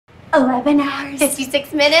11 hours,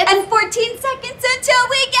 56 minutes, and 14 seconds until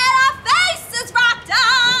we get our faces rocked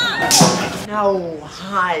up! No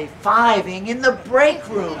high-fiving in the break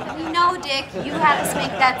room. We know, Dick. You had us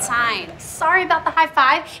make that sign. Sorry about the high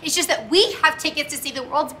five. It's just that we have tickets to see the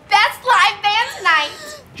world's best live band tonight.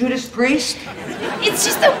 Judas Priest? It's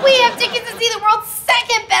just that we have tickets to see the world's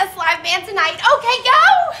second best live band tonight. Okay,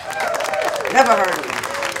 go! Never heard of them.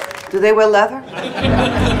 Do they wear leather?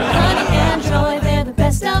 Honey and Joy, they're the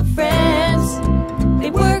best of friends. They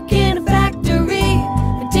work in a factory.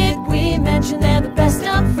 But did we mention they're the best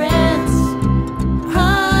of friends?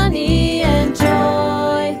 Honey and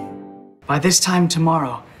Joy. By this time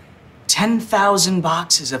tomorrow, 10,000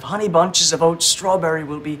 boxes of Honey Bunches of Oats strawberry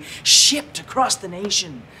will be shipped across the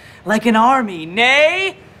nation like an army,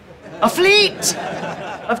 nay, a fleet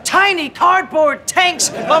of tiny cardboard tanks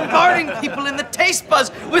bombarding people in the taste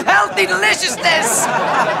buds with healthy deliciousness.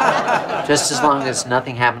 Just as long as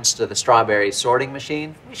nothing happens to the strawberry sorting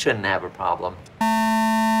machine, we shouldn't have a problem.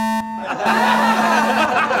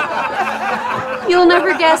 You'll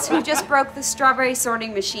never guess who just broke the strawberry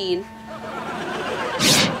sorting machine.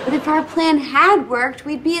 But if our plan had worked,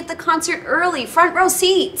 we'd be at the concert early, front row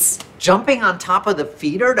seats. Jumping on top of the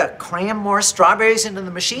feeder to cram more strawberries into the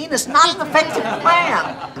machine is not an effective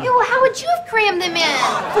plan. Ew, how would you have crammed them in?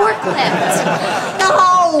 Forklift.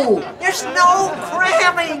 No! There's no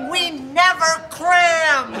cramming! We never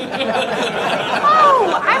cram!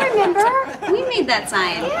 Oh, I remember. We made that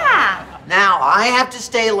sign. Yeah. Now, I have to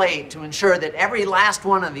stay late to ensure that every last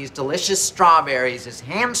one of these delicious strawberries is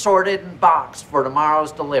hand-sorted and boxed for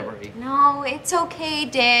tomorrow's delivery. No, it's okay,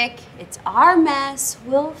 Dick. It's our mess.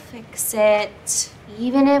 We'll fix it.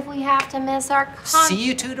 Even if we have to miss our See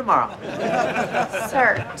you two tomorrow.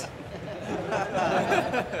 concert.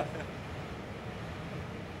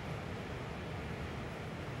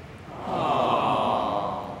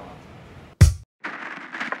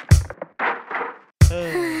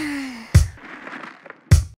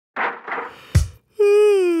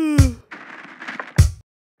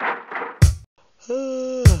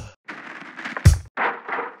 Oh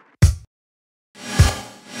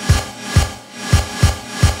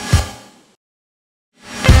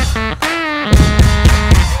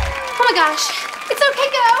my gosh, it's okay,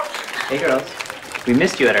 go. Hey girls, we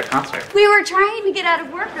missed you at our concert. We were trying to get out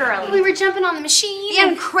of work early. We were jumping on the machine.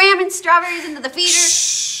 And cramming strawberries into the feeder.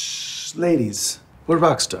 Shh, ladies, we're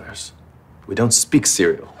rock stars. We don't speak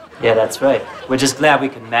cereal. Yeah, that's right. We're just glad we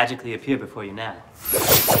can magically appear before you now.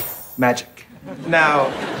 Magic.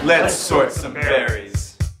 Now, let's sort some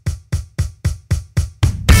berries.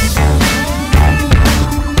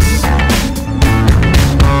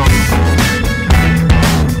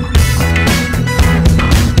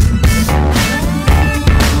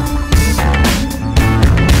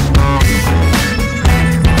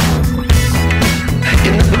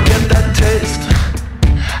 You never get that taste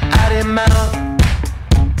out of your mouth.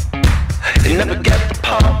 You never get the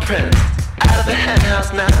paw print out of the hen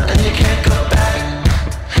house now, and you can't go back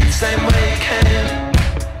the same way you came.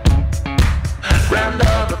 Round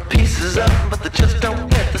all the pieces up, but they just don't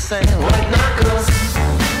get the same. White knuckles,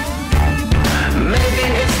 maybe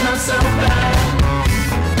it's not so bad.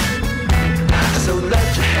 So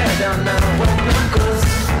let your hair down now, white knuckles.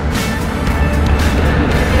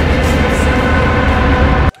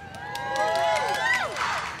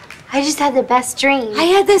 I just had the best dream. I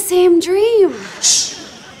had the same dream.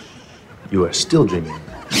 You are still dreaming.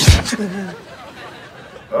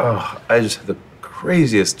 Oh, I just had the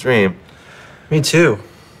craziest dream. Me too.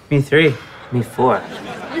 Me 3. Me 4.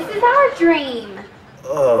 This is our dream.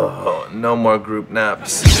 Oh, no more group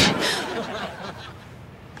naps.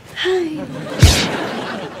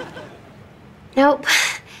 Nope,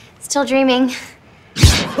 still dreaming.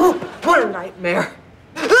 Oh, what a nightmare.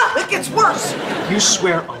 Ah, it gets worse. You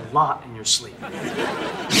swear a lot in your sleep.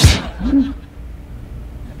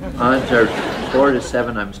 Odds are 4 to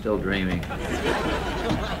 7 I'm still dreaming.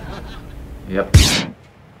 Yep.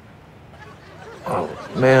 Oh,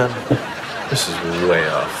 man. This is way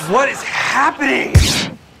off. What is happening?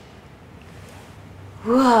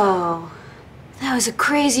 Whoa. That was a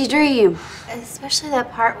crazy dream. Especially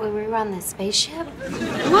that part when we were on the spaceship.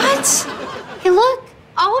 What? Hey, look,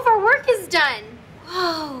 all of our work is done.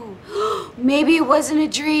 Whoa. Maybe it wasn't a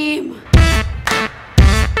dream.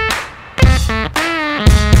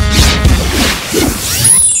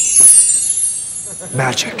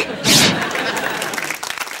 Magic.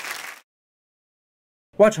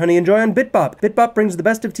 Watch Honey and Joy on BitBop. BitBop brings the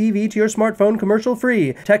best of TV to your smartphone commercial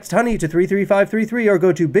free. Text Honey to 33533 or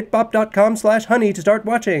go to bitbop.com/honey to start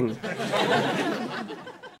watching.